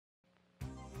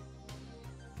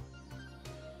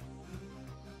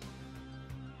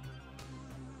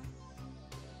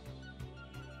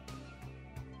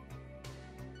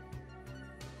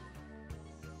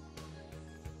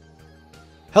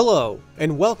Hello,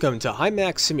 and welcome to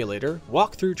HIMAX Simulator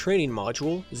Walkthrough Training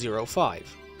Module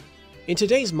 05. In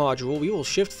today's module, we will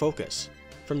shift focus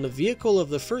from the vehicle of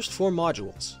the first four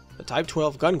modules, the Type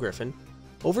 12 Gungriffon,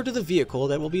 over to the vehicle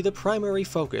that will be the primary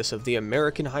focus of the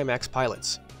American HIMAX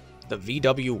pilots, the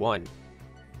VW-1.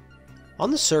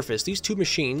 On the surface, these two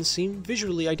machines seem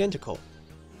visually identical.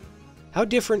 How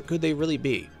different could they really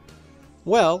be?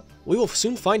 Well, we will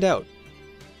soon find out.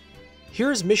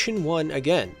 Here's Mission 1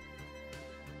 again.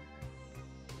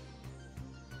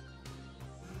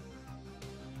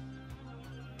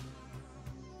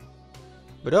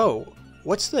 But oh,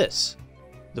 what's this?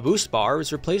 The boost bar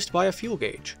is replaced by a fuel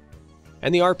gauge,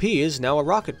 and the RP is now a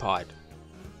rocket pod.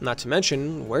 Not to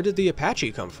mention, where did the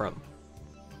Apache come from?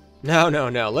 No,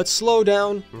 let's slow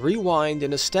down, rewind,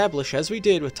 and establish, as we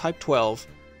did with Type 12,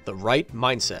 the right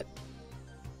mindset.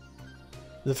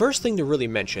 The first thing to really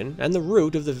mention, and the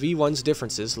root of the V1's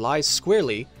differences, lies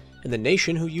squarely in the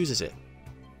nation who uses it.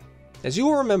 As you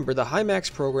will remember, the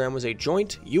HIMAX program was a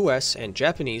joint US and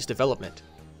Japanese development,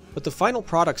 but the final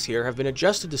products here have been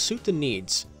adjusted to suit the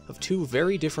needs of two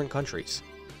very different countries.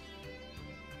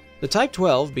 The Type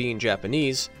 12, being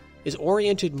Japanese, is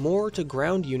oriented more to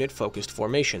ground unit focused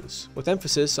formations, with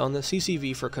emphasis on the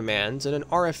CCV for commands and an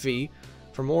RFV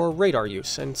for more radar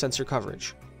use and sensor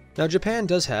coverage. Now, Japan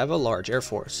does have a large air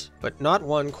force, but not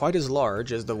one quite as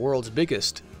large as the world's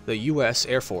biggest, the US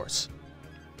Air Force.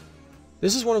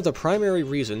 This is one of the primary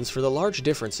reasons for the large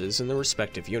differences in the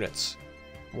respective units.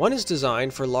 One is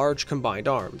designed for large combined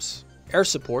arms, air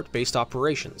support-based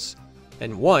operations,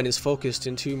 and one is focused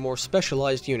into more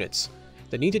specialized units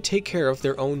that need to take care of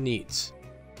their own needs.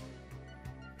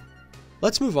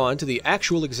 Let's move on to the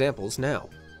actual examples now.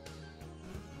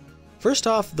 First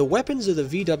off, the weapons of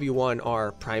the VW-1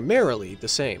 are primarily the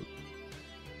same.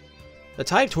 The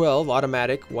Type 12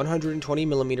 automatic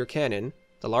 120mm cannon,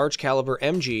 the large caliber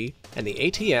MG, and the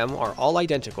ATM are all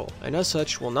identical, and as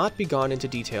such will not be gone into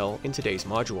detail in today's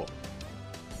module.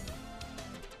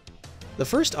 The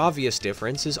first obvious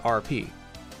difference is RP.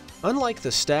 Unlike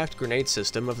the stacked grenade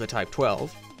system of the Type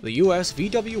 12, the US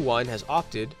VW-1 has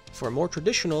opted for a more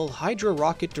traditional Hydra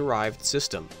rocket-derived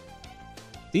system.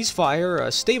 These fire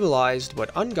a stabilized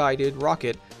but unguided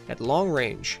rocket at long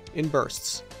range, in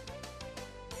bursts.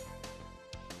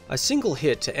 A single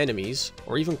hit to enemies,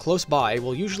 or even close by,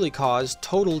 will usually cause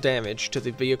total damage to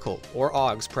the vehicle or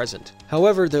AUGs present.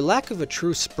 However, their lack of a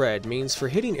true spread means for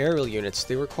hitting aerial units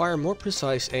they require more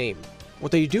precise aim.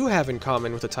 What they do have in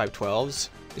common with the Type 12s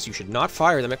is you should not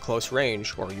fire them at close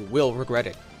range, or you will regret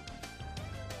it.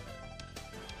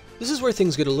 This is where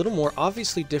things get a little more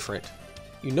obviously different.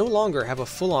 You no longer have a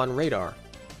full-on radar.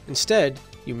 Instead,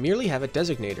 you merely have a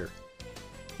designator.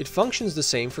 It functions the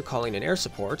same for calling in air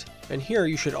support, and here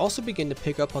you should also begin to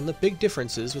pick up on the big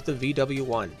differences with the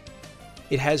VW-1.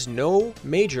 It has no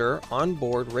major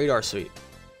onboard radar suite.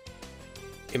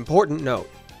 Important note.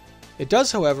 It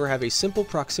does, however, have a simple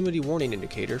proximity warning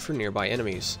indicator for nearby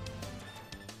enemies.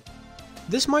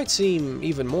 This might seem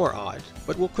even more odd,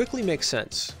 but will quickly make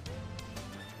sense.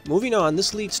 Moving on,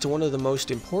 this leads to one of the most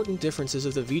important differences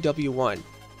of the VW-1.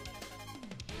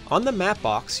 On the map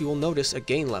box, you will notice a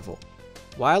gain level.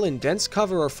 While in dense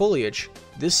cover or foliage,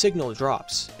 this signal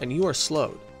drops, and you are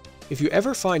slowed. If you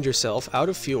ever find yourself out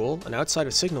of fuel and outside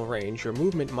of signal range, your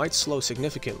movement might slow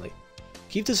significantly.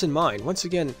 Keep this in mind. Once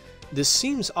again, this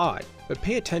seems odd, but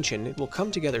pay attention, it will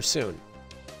come together soon.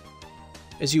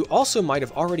 As you also might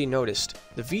have already noticed,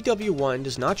 the VW-1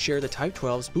 does not share the Type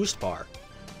 12's boost bar.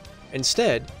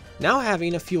 Instead, now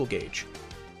having a fuel gauge.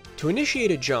 To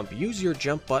initiate a jump, use your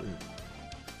jump button.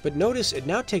 But notice it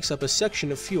now takes up a section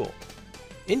of fuel.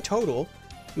 In total,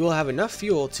 you will have enough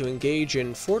fuel to engage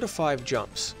in 4 to 5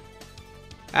 jumps.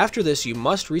 After this, you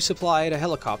must resupply at a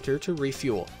helicopter to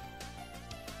refuel.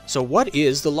 So what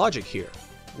is the logic here?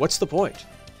 What's the point?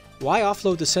 Why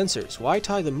offload the sensors? Why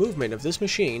tie the movement of this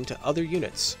machine to other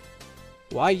units?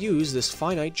 Why use this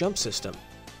finite jump system?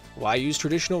 Why use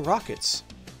traditional rockets?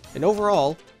 And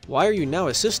overall, why are you now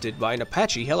assisted by an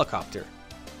Apache helicopter?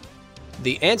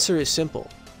 The answer is simple.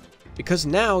 Because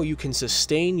now you can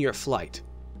sustain your flight.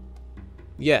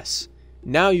 Yes,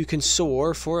 now you can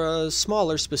soar for a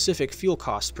smaller specific fuel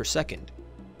cost per second.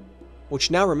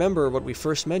 Which now remember what we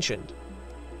first mentioned,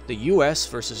 the US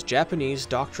versus Japanese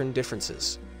doctrine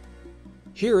differences.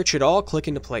 Here it should all click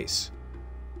into place.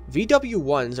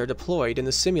 VW-1s are deployed in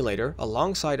the simulator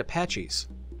alongside Apaches,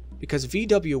 because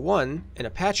VW-1 and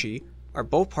Apache are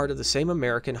both part of the same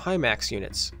American HIMAX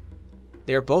units.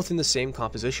 They are both in the same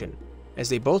composition, as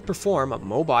they both perform a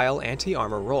mobile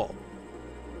anti-armor role.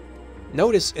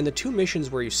 Notice in the two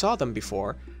missions where you saw them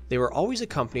before, they were always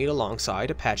accompanied alongside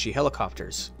Apache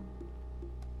helicopters.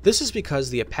 This is because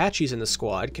the Apaches in the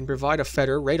squad can provide a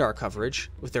better radar coverage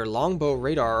with their longbow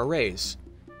radar arrays.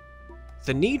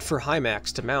 The need for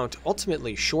HIMARS to mount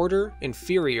ultimately shorter,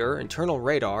 inferior internal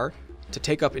radar to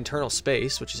take up internal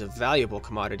space, which is a valuable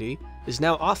commodity, is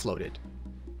now offloaded.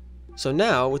 So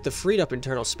now, with the freed up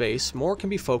internal space, more can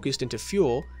be focused into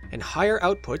fuel and higher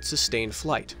output sustained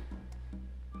flight.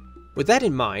 With that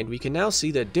in mind, we can now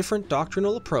see the different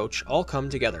doctrinal approach all come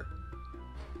together.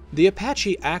 The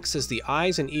Apache acts as the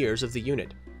eyes and ears of the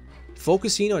unit,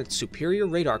 focusing on its superior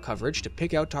radar coverage to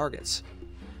pick out targets.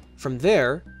 From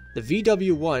there, the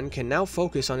VW-1 can now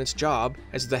focus on its job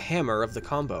as the hammer of the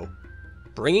combo,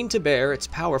 bringing to bear its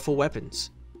powerful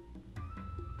weapons.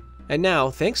 And now,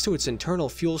 thanks to its internal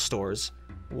fuel stores,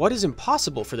 what is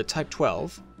impossible for the Type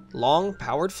 12,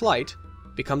 long-powered flight,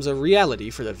 becomes a reality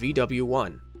for the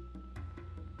VW-1.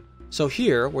 So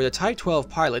here, where the Type 12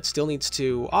 pilot still needs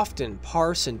to often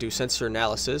parse and do sensor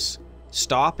analysis,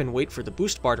 stop and wait for the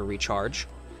boost bar to recharge,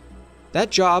 that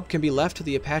job can be left to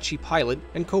the Apache pilot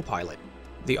and co-pilot.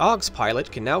 The A.W.G.S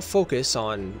pilot can now focus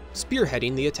on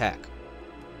spearheading the attack.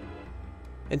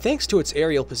 And thanks to its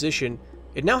aerial position,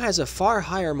 it now has a far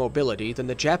higher mobility than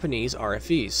the Japanese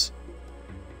RFEs.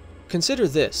 Consider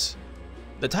this.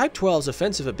 The Type 12's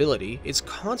offensive ability is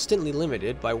constantly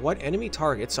limited by what enemy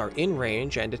targets are in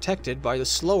range and detected by the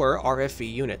slower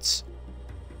RFE units.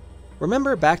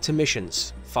 Remember back to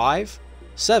missions 5,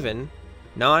 7,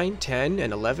 9, 10,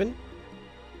 and 11?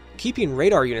 Keeping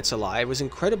radar units alive was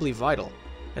incredibly vital,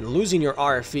 and losing your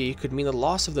RFE could mean the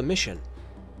loss of the mission.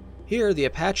 Here, the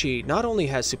Apache not only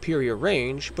has superior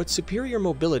range, but superior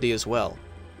mobility as well.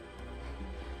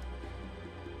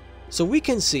 So we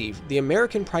can see the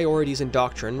American priorities and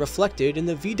doctrine reflected in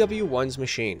the VW-1's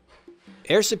machine.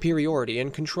 Air superiority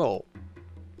and control.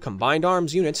 Combined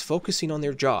arms units focusing on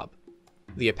their job.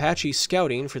 The Apache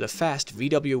scouting for the fast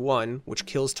VW-1 which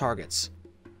kills targets.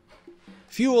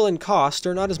 Fuel and cost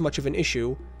are not as much of an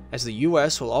issue, as the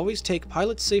US will always take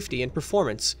pilot safety and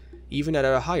performance, even at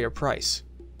a higher price.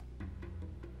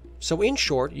 So in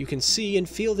short, you can see and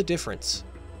feel the difference.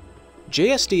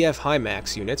 JSDF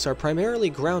HIMARS units are primarily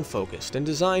ground-focused and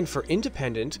designed for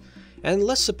independent and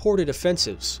less supported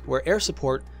offensives, where air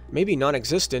support may be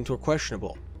non-existent or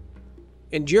questionable.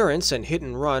 Endurance and hit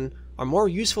and run are more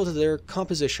useful to their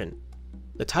composition.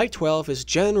 The Type 12 is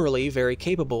generally very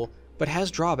capable, but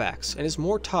has drawbacks and is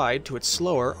more tied to its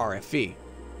slower RFE.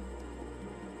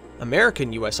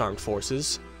 American US Armed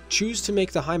Forces choose to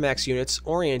make the HIMARS units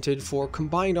oriented for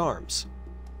combined arms,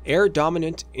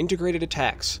 air-dominant integrated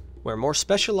attacks, where more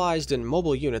specialized and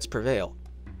mobile units prevail.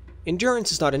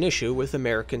 Endurance is not an issue with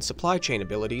American supply chain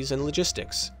abilities and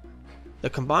logistics.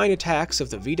 The combined attacks of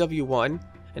the VW-1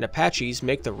 and Apaches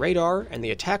make the radar and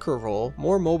the attacker role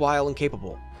more mobile and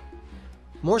capable.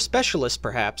 More specialist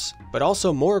perhaps, but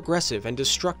also more aggressive and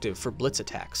destructive for blitz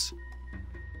attacks.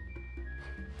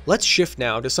 Let's shift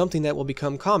now to something that will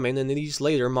become common in these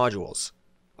later modules,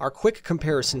 our quick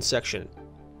comparison section.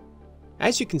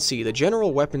 As you can see, the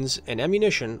general weapons and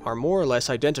ammunition are more or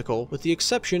less identical with the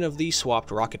exception of the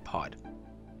swapped rocket pod.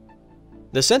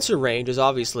 The sensor range is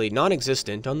obviously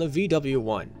non-existent on the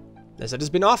VW-1, as it has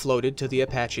been offloaded to the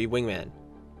Apache wingman,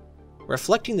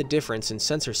 reflecting the difference in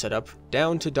sensor setup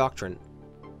down to doctrine.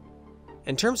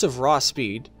 In terms of raw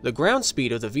speed, the ground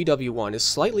speed of the VW-1 is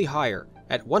slightly higher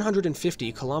at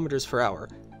 150 km per hour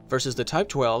versus the Type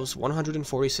 12's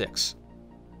 146,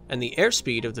 and the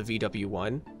airspeed of the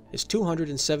VW-1 is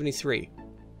 273,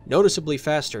 noticeably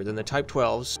faster than the Type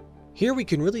 12's. Here we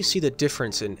can really see the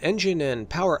difference in engine and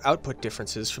power output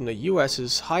differences from the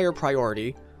US's higher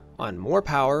priority on more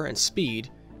power and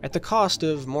speed at the cost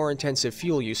of more intensive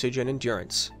fuel usage and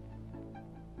endurance.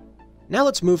 Now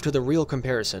let's move to the real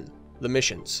comparison, the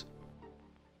missions.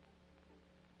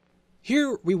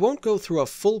 Here we won't go through a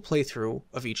full playthrough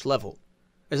of each level,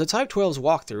 as the Type 12's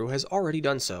walkthrough has already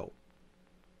done so.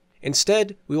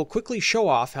 Instead, we will quickly show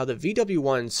off how the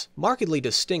VW-1's markedly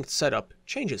distinct setup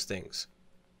changes things.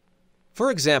 For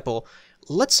example,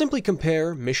 let's simply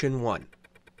compare Mission 1.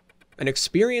 An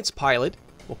experienced pilot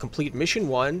will complete Mission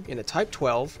 1 in the Type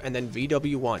 12 and then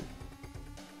VW-1.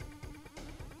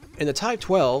 In the Type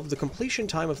 12, the completion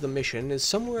time of the mission is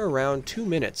somewhere around 2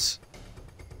 minutes.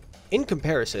 In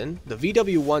comparison, the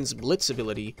VW-1's Blitz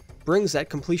ability brings that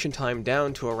completion time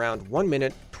down to around 1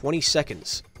 minute 20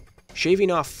 seconds, shaving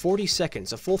off 40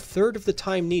 seconds, a full third of the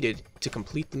time needed to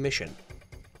complete the mission.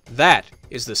 That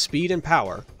is the speed and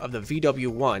power of the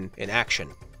VW-1 in action.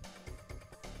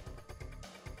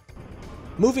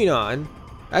 Moving on,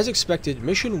 as expected,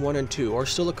 Mission 1 and 2 are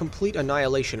still a complete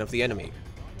annihilation of the enemy.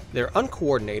 Their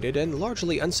uncoordinated and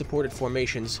largely unsupported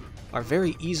formations are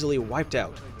very easily wiped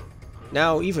out.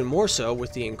 now even more so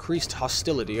with the increased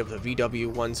hostility of the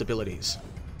VW-1's abilities.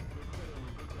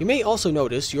 You may also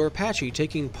notice your Apache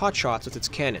taking potshots with its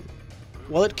cannon.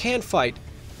 While it can fight,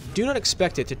 do not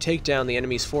expect it to take down the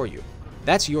enemies for you.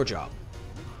 That's your job.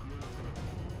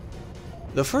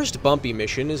 The first bumpy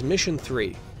mission is Mission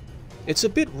 3. It's a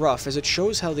bit rough as it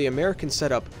shows how the American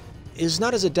setup is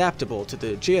not as adaptable to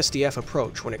the JSDF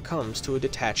approach when it comes to a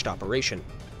detached operation.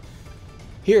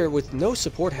 Here, with no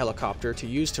support helicopter to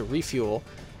use to refuel,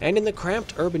 and in the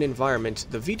cramped urban environment,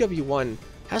 the VW-1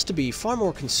 has to be far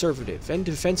more conservative and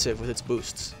defensive with its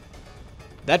boosts.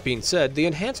 That being said, the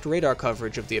enhanced radar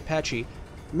coverage of the Apache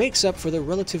makes up for the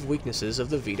relative weaknesses of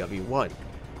the VW-1,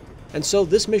 and so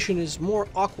this mission is more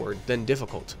awkward than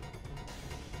difficult.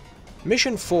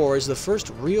 Mission 4 is the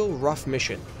first real rough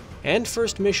mission, and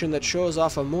first mission that shows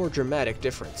off a more dramatic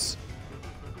difference.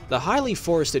 The highly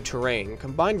forested terrain,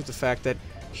 combined with the fact that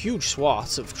huge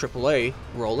swaths of AAA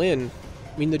roll in,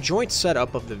 mean the joint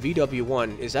setup of the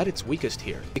VW-1 is at its weakest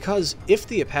here, because if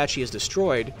the Apache is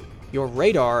destroyed, your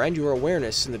radar and your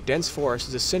awareness in the dense forest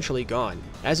is essentially gone,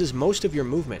 as is most of your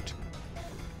movement.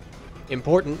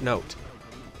 Important note: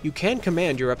 you can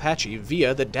command your Apache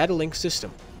via the data link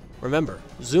system. Remember,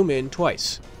 zoom in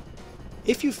twice.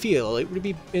 If you feel it would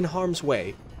be in harm's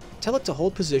way, tell it to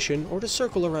hold position or to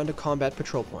circle around a combat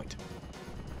patrol point.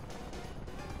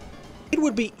 It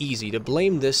would be easy to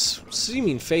blame this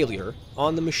seeming failure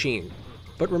on the machine,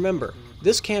 but remember,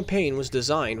 this campaign was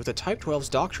designed with the Type 12's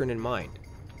doctrine in mind.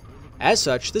 As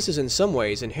such, this is in some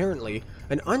ways inherently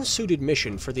an unsuited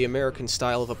mission for the American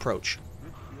style of approach.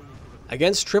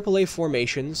 Against AAA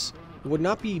formations, it would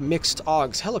not be mixed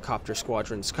A.W.G.S helicopter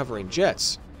squadrons covering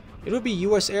jets. It would be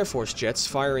U.S. Air Force jets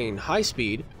firing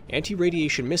high-speed,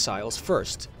 anti-radiation missiles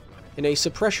first, in a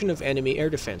suppression of enemy air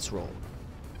defense role.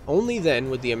 Only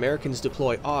then would the Americans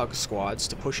deploy A.W.G.S squads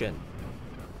to push in.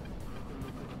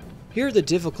 Here the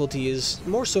difficulty is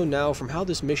more so now from how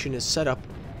this mission is set up,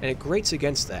 and it grates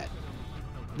against that.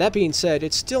 That being said,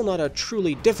 it's still not a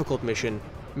truly difficult mission,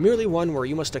 merely one where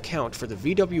you must account for the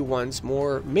VW-1's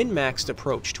more min-maxed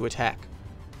approach to attack.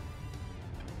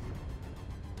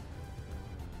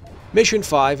 Mission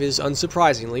 5 is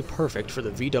unsurprisingly perfect for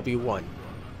the VW-1.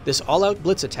 This all-out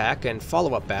blitz attack and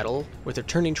follow-up battle with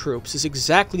returning troops is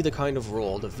exactly the kind of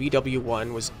role the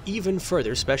VW-1 was even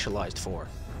further specialized for.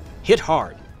 Hit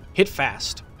hard, hit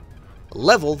fast,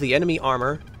 level the enemy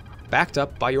armor, backed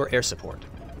up by your air support.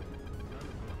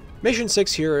 Mission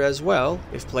 6 here as well,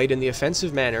 if played in the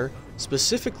offensive manner,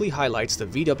 specifically highlights the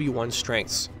VW-1's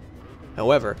strengths.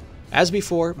 However, as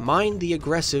before, mind the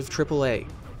aggressive AAA.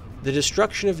 The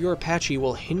destruction of your Apache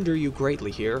will hinder you greatly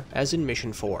here, as in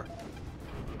Mission 4.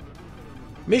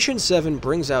 Mission 7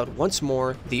 brings out once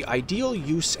more the ideal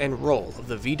use and role of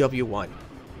the VW-1.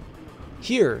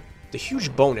 Here, the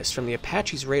huge bonus from the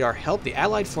Apache's radar helped the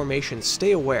Allied formations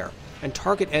stay aware and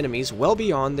target enemies well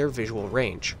beyond their visual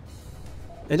range.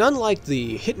 And unlike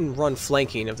the hit-and-run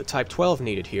flanking of the Type 12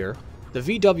 needed here, the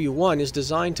VW-1 is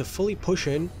designed to fully push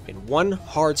in one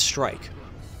hard strike.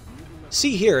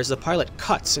 See here as the pilot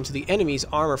cuts into the enemy's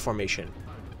armor formation,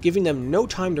 giving them no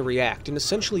time to react and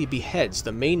essentially beheads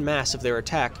the main mass of their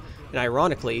attack, and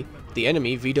ironically, the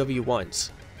enemy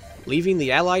VW-1s, leaving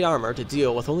the Allied armor to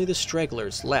deal with only the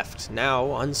stragglers left,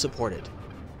 now unsupported.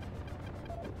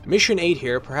 Mission 8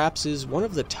 here perhaps is one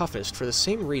of the toughest for the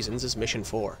same reasons as Mission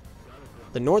 4.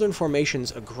 The Northern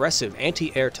Formation's aggressive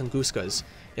anti-air Tunguskas,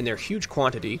 in their huge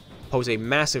quantity, pose a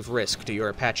massive risk to your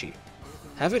Apache.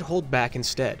 Have it hold back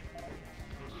instead.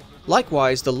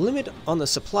 Likewise, the limit on the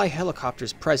supply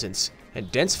helicopter's presence and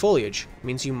dense foliage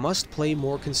means you must play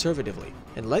more conservatively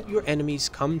and let your enemies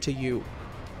come to you.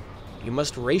 You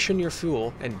must ration your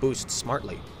fuel and boost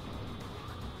smartly.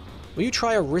 Will you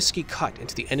try a risky cut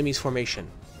into the enemy's formation?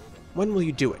 When will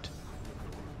you do it?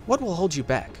 What will hold you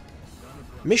back?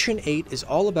 Mission 8 is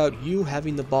all about you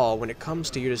having the ball when it comes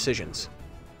to your decisions.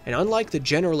 And unlike the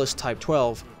generalist Type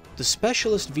 12, the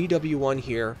specialist VW-1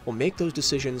 here will make those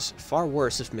decisions far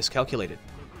worse if miscalculated,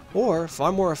 or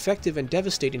far more effective and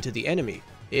devastating to the enemy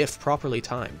if properly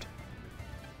timed.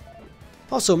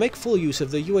 Also, make full use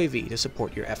of the UAV to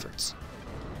support your efforts.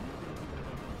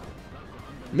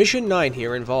 Mission 9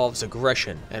 here involves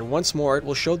aggression, and once more it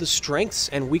will show the strengths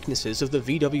and weaknesses of the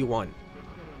VW-1.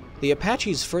 The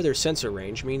Apache's further sensor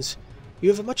range means you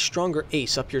have a much stronger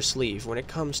ace up your sleeve when it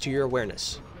comes to your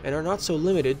awareness, and are not so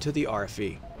limited to the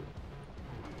RFE.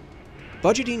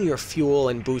 Budgeting your fuel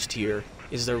and boost here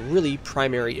is the really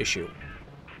primary issue.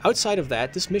 Outside of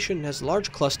that, this mission has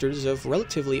large clusters of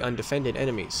relatively undefended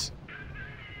enemies.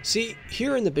 See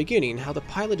here in the beginning how the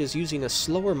pilot is using a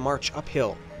slower march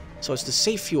uphill, so as to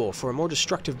save fuel for a more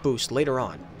destructive boost later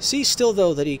on. See still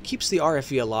though that he keeps the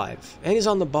RFE alive, and is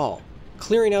on the ball,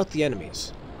 clearing out the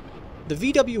enemies. The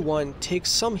VW-1 takes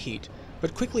some heat,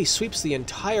 but quickly sweeps the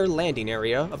entire landing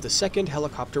area of the second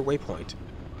helicopter waypoint.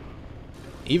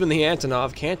 Even the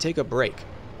Antonov can't take a break,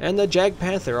 and the Jag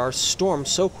Panther are stormed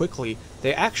so quickly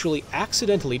they actually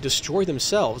accidentally destroy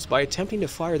themselves by attempting to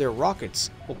fire their rockets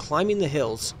while climbing the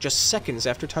hills just seconds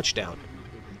after touchdown.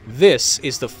 This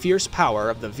is the fierce power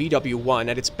of the VW-1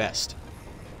 at its best.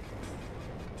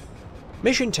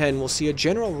 Mission 10 will see a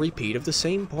general repeat of the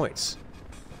same points.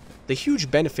 The huge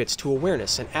benefits to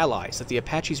awareness and allies that the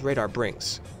Apache's radar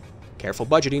brings, careful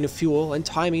budgeting of fuel and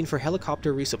timing for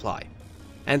helicopter resupply,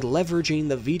 and leveraging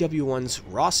the VW-1's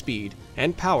raw speed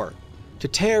and power to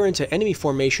tear into enemy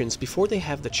formations before they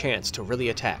have the chance to really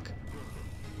attack.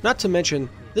 Not to mention,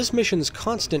 this mission's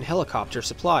constant helicopter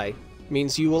supply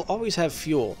means you will always have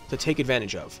fuel to take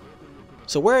advantage of.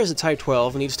 So whereas the Type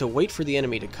 12 needs to wait for the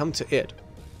enemy to come to it,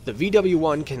 the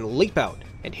VW-1 can leap out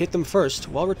and hit them first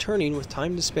while returning with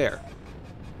time to spare.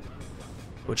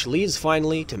 Which leads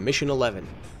finally to Mission 11.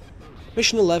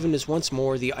 Mission 11 is once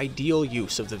more the ideal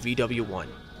use of the VW-1.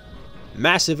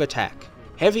 Massive attack,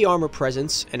 heavy armor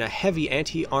presence, and a heavy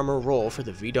anti-armor role for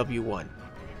the VW-1.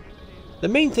 The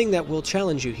main thing that will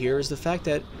challenge you here is the fact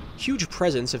that huge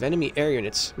presence of enemy air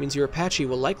units means your Apache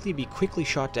will likely be quickly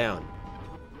shot down.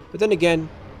 But then again,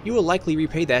 you will likely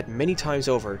repay that many times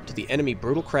over to the enemy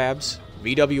brutal crabs,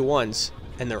 VW-1s,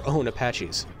 and their own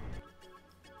Apaches.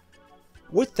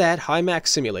 With that HIMAX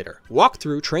simulator,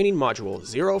 walkthrough training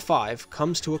module 05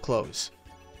 comes to a close.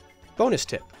 Bonus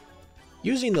tip: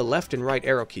 using the left and right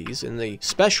arrow keys in the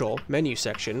Special menu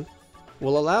section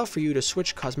will allow for you to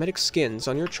switch cosmetic skins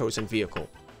on your chosen vehicle.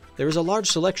 There is a large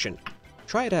selection.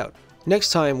 Try it out.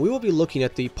 Next time, we will be looking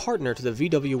at the partner to the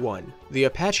VW-1, the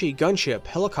Apache Gunship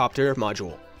Helicopter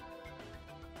module.